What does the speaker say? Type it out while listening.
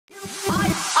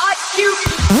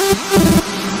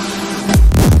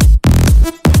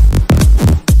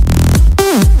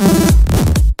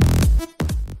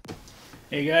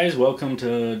guys, welcome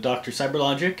to Dr.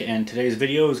 Cyberlogic, and today's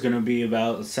video is going to be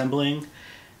about assembling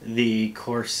the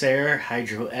Corsair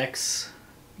Hydro X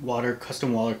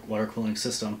custom water cooling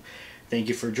system. Thank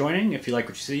you for joining. If you like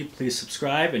what you see, please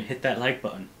subscribe and hit that like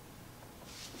button.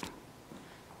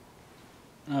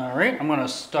 Alright, I'm going to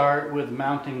start with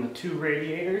mounting the two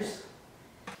radiators.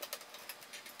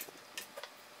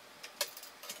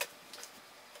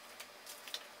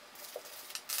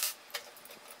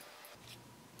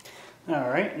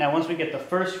 Alright, now once we get the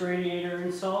first radiator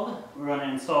installed, we're going to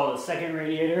install the second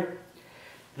radiator.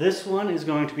 This one is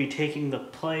going to be taking the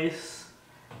place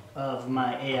of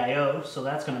my AIO, so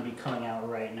that's going to be coming out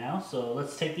right now. So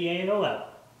let's take the AIO out.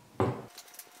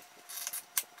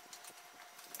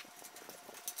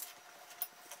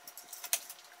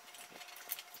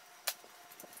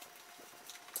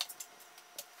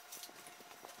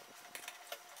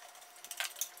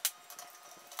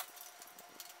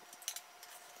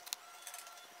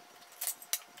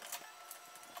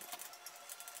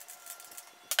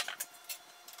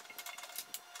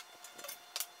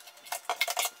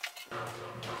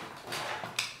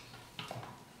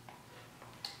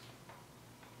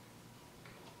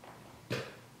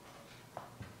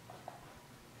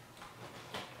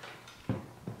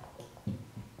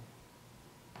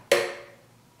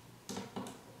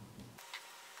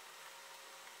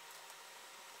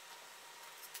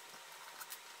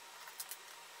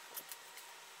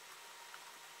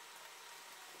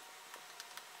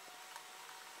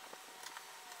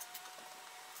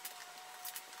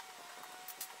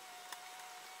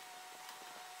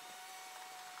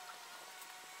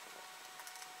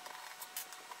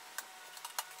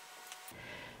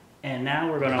 And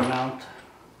now we're going to mount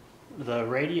the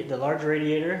large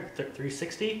radiator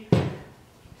 360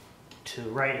 to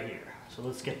right here. So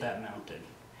let's get that mounted.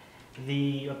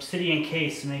 The Obsidian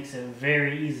case makes it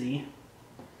very easy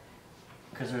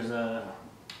because there's a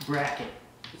bracket.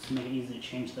 It's make it easy to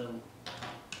change the.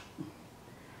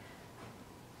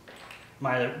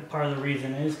 Part of the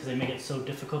reason is because they make it so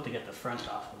difficult to get the front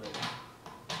off of it.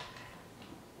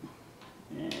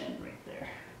 And right there.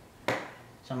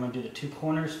 So I'm going to do the two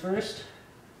corners first.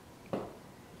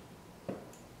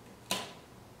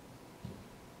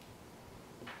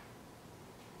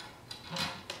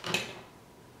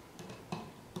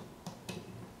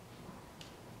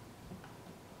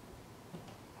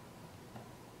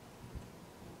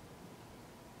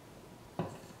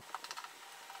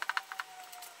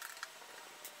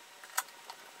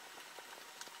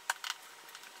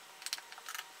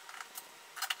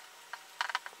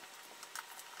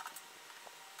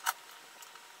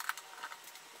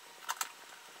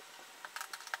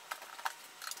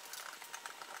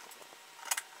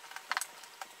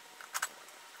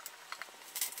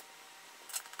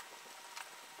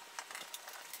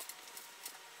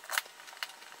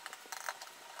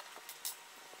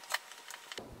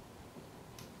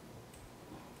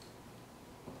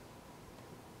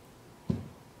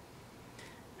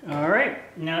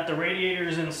 Alright, now that the radiator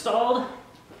is installed,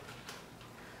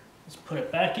 let's put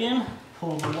it back in,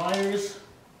 pull the wires.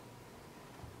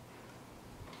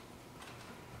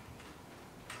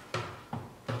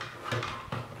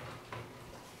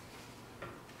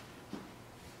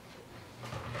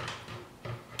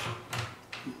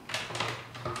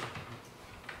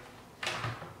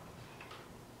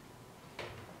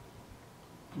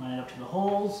 Line it up to the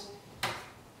holes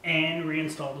and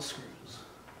reinstall the screws.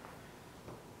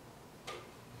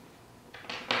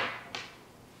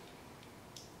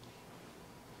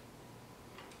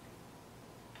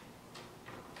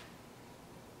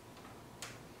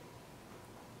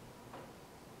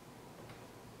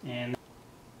 And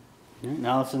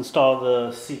now let's install the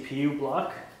CPU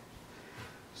block.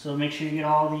 So make sure you get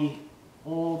all the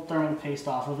old thermal paste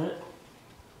off of it.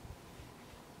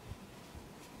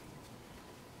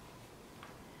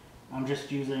 I'm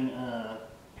just using a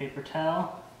paper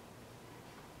towel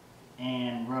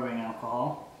and rubbing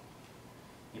alcohol.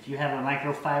 If you have a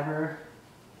microfiber,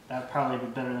 that would probably be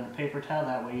better than a paper towel.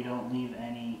 That way you don't leave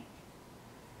any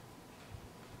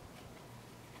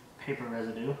paper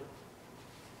residue.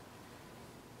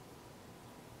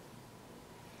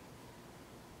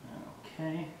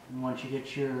 Okay, and once you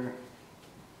get your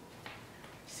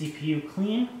CPU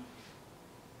clean,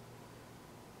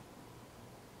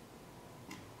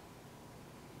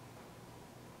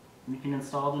 we can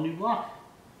install the new block.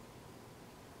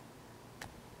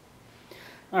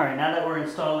 Alright, now that we're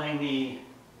installing the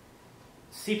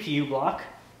CPU block,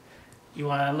 you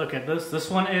want to look at this.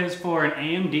 This one is for an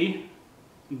AMD.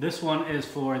 This one is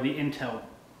for the Intel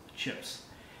chips.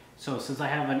 So since I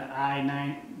have an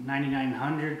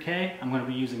i9900K, I'm going to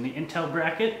be using the Intel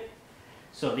bracket.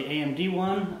 So the AMD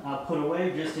one I'll put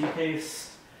away just in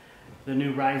case the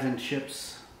new Ryzen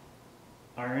chips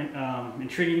are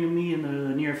intriguing me in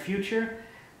the near future.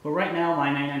 But right now my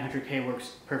 9900K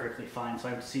works perfectly fine, so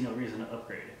I see no reason to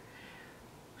upgrade it.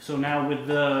 So now with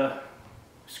the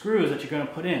screws that you're going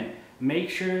to put in,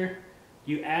 make sure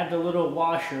you add the little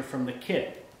washer from the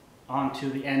kit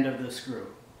onto the end of the screw.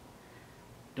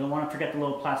 Don't want to forget the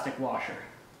little plastic washer.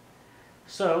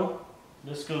 So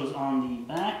this goes on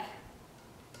the back.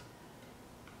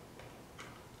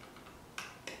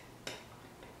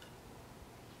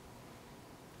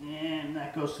 And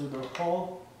that goes through the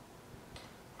hole.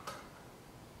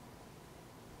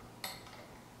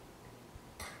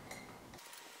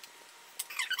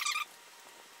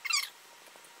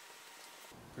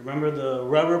 Remember, the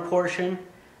rubber portion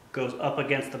goes up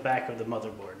against the back of the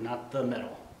motherboard, not the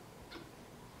metal.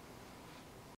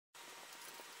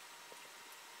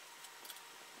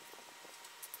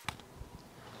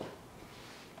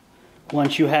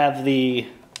 Once you have the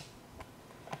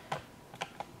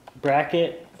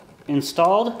bracket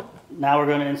installed, now we're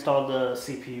going to install the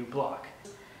CPU block.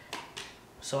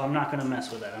 So I'm not going to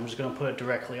mess with that. I'm just going to put it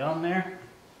directly on there.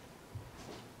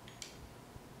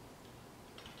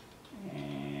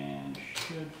 And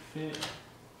should fit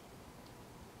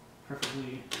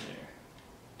perfectly there.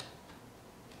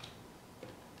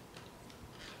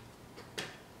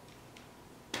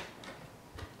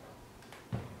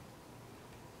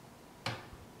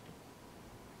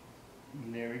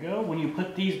 And there we go. When you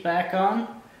put these back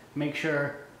on, make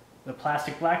sure the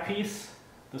plastic black piece,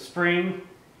 the spring,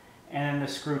 and the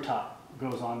screw top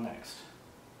goes on next.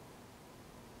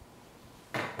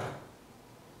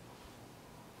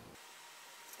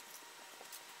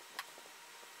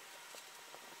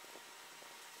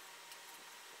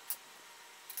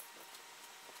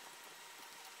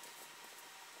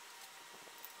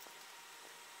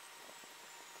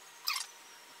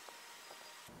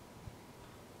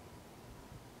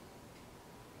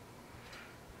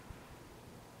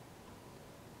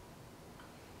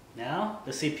 Now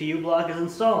the CPU block is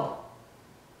installed.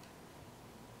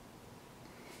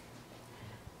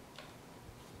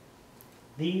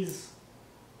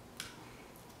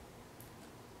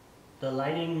 The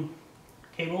lighting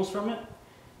cables from it,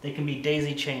 they can be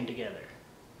daisy chained together.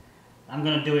 I'm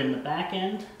going to do it in the back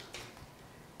end,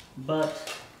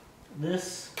 but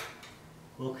this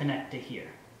will connect to here.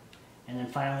 And then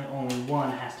finally only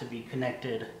one has to be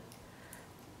connected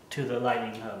to the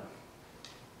lighting hub.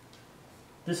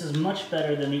 This is much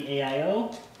better than the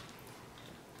AIO,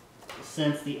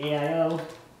 since the AIO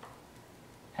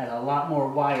has a lot more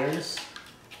wires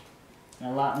and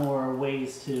a lot more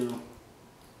ways to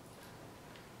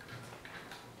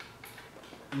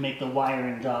make the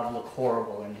wiring job look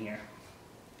horrible in here.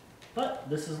 But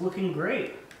this is looking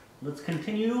great. Let's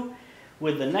continue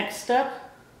with the next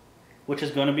step, which is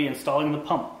going to be installing the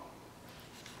pump.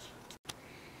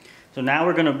 So now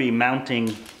we're going to be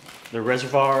mounting the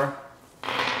reservoir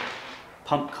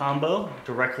pump combo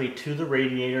directly to the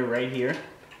radiator right here.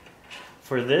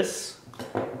 For this,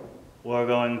 we're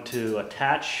going to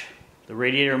attach the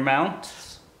radiator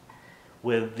mounts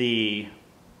with the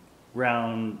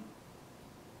round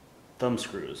thumb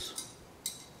screws.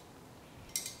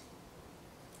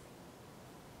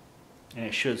 And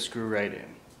it should screw right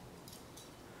in.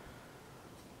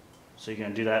 So you're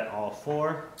going to do that all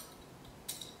four.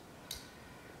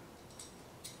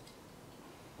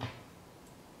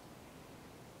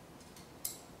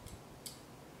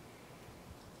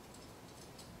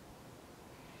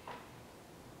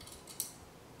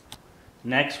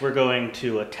 Next, we're going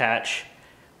to attach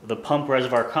the pump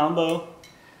reservoir combo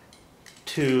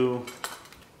to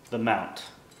the mount.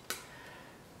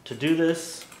 To do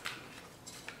this,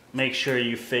 make sure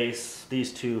you face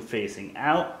these two facing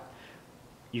out.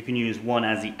 You can use one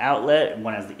as the outlet and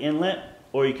one as the inlet,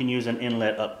 or you can use an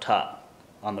inlet up top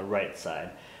on the right side.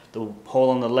 The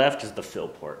hole on the left is the fill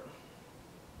port.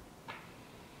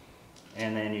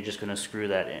 And then you're just going to screw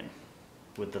that in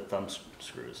with the thumb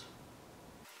screws.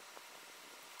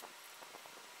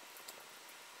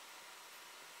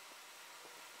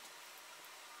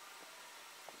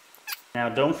 Now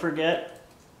don't forget,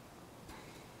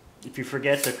 if you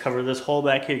forget to cover this hole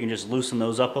back here, you can just loosen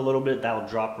those up a little bit. That will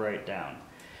drop right down.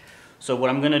 So what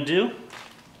I'm going to do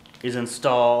is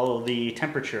install the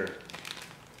temperature.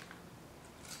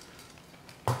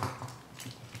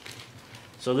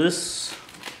 So this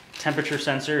temperature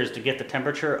sensor is to get the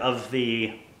temperature of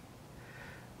the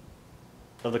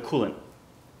coolant.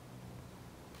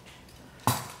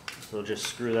 So just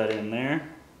screw that in there.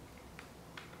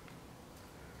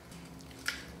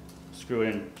 Screw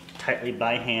it in tightly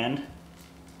by hand.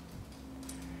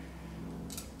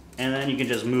 And then you can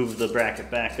just move the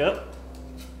bracket back up.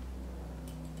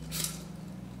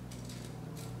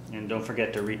 And don't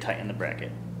forget to retighten the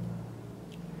bracket.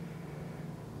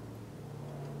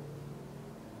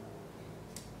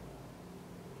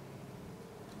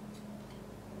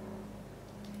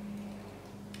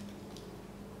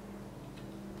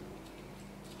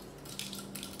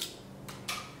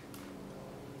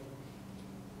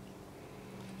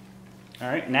 All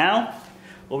right, now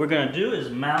what we're going to do is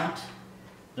mount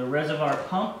the reservoir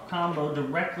pump combo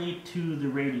directly to the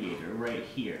radiator right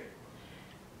here.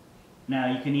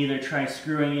 Now you can either try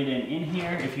screwing it in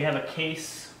here. If you have a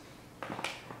case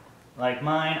like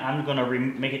mine, I'm going to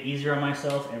make it easier on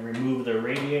myself and remove the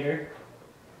radiator.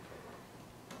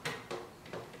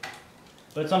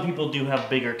 But some people do have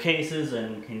bigger cases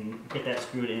and can get that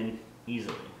screwed in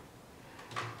easily.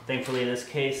 Thankfully this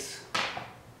case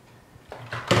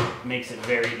makes it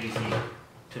very easy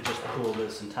to just pull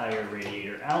this entire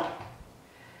radiator out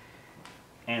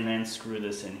and then screw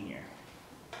this in here.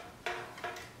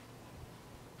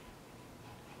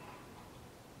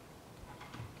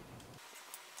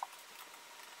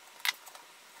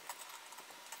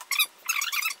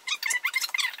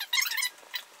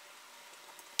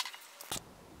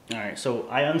 Alright, so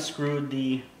I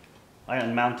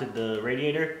unmounted the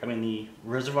radiator, the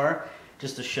reservoir,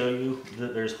 just to show you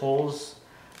that there's holes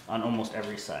on almost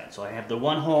every side. So I have the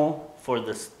one hole for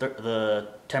the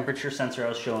temperature sensor I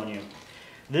was showing you.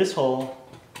 This hole,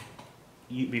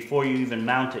 before you even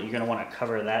mount it, you're going to want to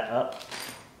cover that up,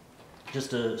 just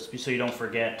so you don't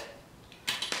forget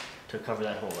to cover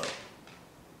that hole up.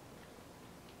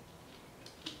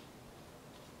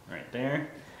 Right there.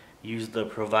 Use the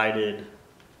provided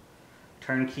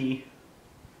turnkey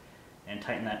and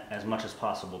tighten that as much as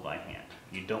possible by hand.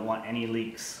 You don't want any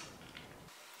leaks.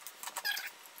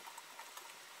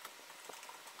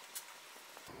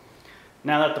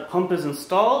 Now that the pump is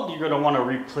installed, you're going to want to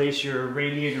replace your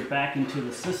radiator back into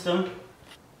the system.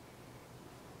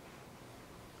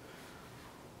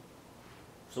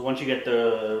 So once you get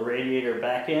the radiator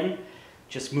back in,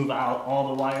 just move out all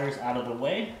the wires out of the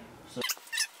way.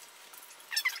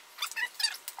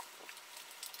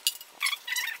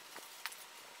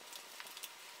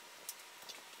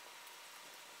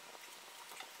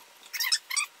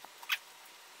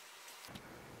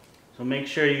 So make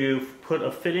sure you put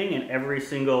a fitting in every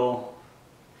single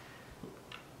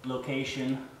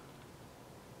location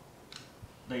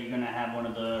that you're going to have one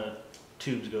of the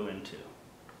tubes go into.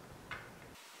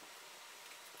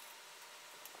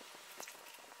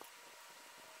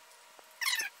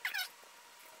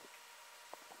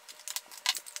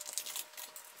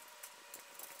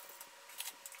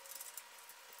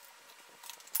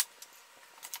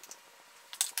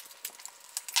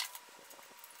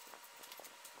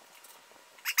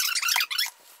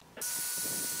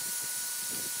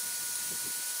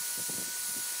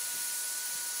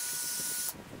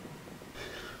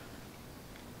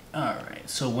 Alright,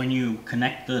 so when you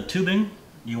connect the tubing,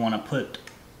 you want to put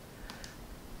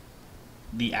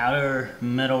the outer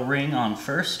metal ring on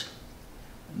first,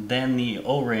 then the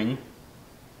O-ring,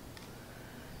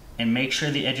 and make sure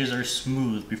the edges are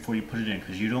smooth before you put it in,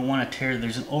 because you don't want to tear.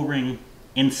 There's an O-ring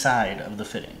inside of the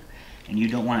fitting, and you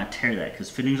don't want to tear that because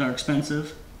fittings are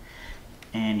expensive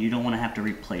and you don't want to have to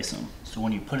replace them. So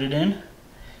when you put it in,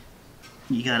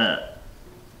 you gotta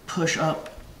push up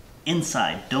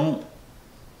inside. Don't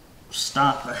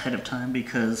stop ahead of time,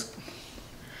 because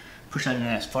push that in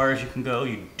as far as you can go.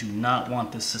 You do not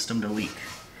want this system to leak.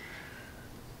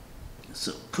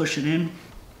 So push it in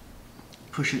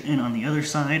on the other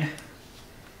side,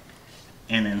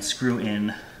 and then screw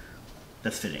in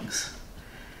the fittings.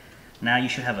 Now you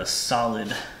should have a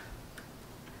solid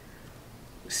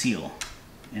seal,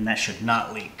 and that should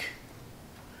not leak.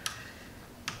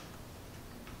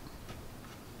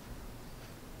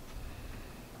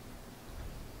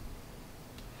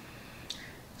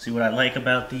 See, what I like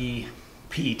about the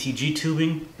PETG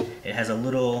tubing, it has a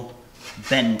little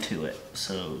bend to it,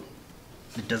 so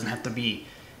it doesn't have to be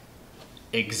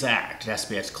exact. It has to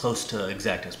be as close to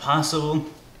exact as possible,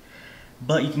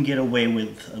 but you can get away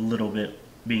with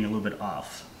being a little bit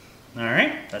off. All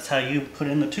right, that's how you put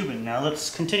in the tubing. Now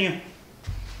let's continue.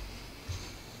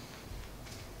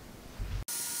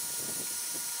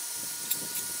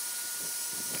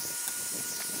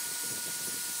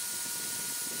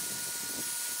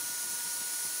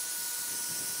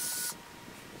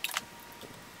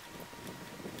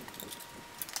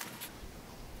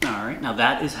 Alright, now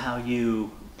that is how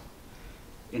you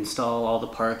install all the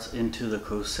parts into the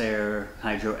Corsair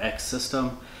Hydro X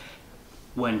system.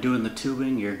 When doing the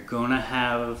tubing, you're going to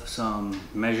have some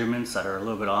measurements that are a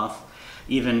little bit off.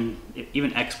 even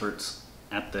experts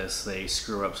at this, they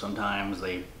screw up sometimes.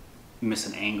 They miss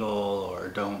an angle,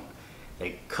 or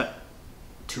they cut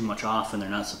too much off and they're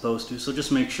not supposed to. So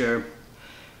just make sure,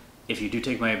 if you do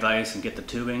take my advice and get the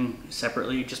tubing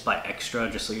separately, just buy extra,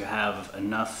 just so you have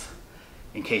enough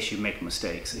in case you make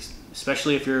mistakes.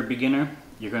 Especially if you're a beginner,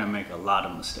 you're gonna make a lot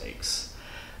of mistakes.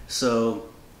 So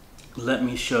let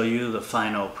me show you the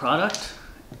final product,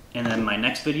 and then my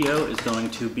next video is going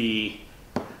to be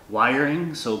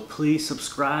wiring. So please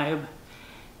subscribe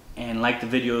and like the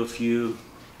video if you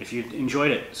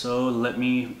enjoyed it. So let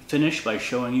me finish by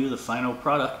showing you the final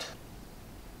product.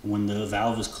 When the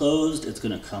valve is closed, it's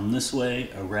going to come this way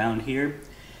around here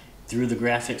through the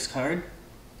graphics card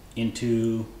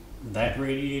into that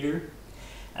radiator,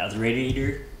 out of the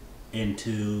radiator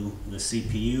into the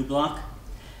CPU block,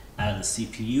 out of the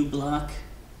CPU block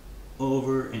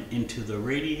over and into the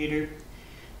radiator,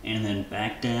 and then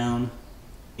back down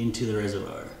into the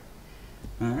reservoir.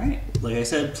 Alright, like I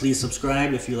said, please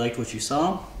subscribe if you liked what you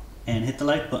saw, and hit the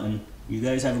like button. You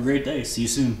guys have a great day. See you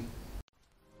soon.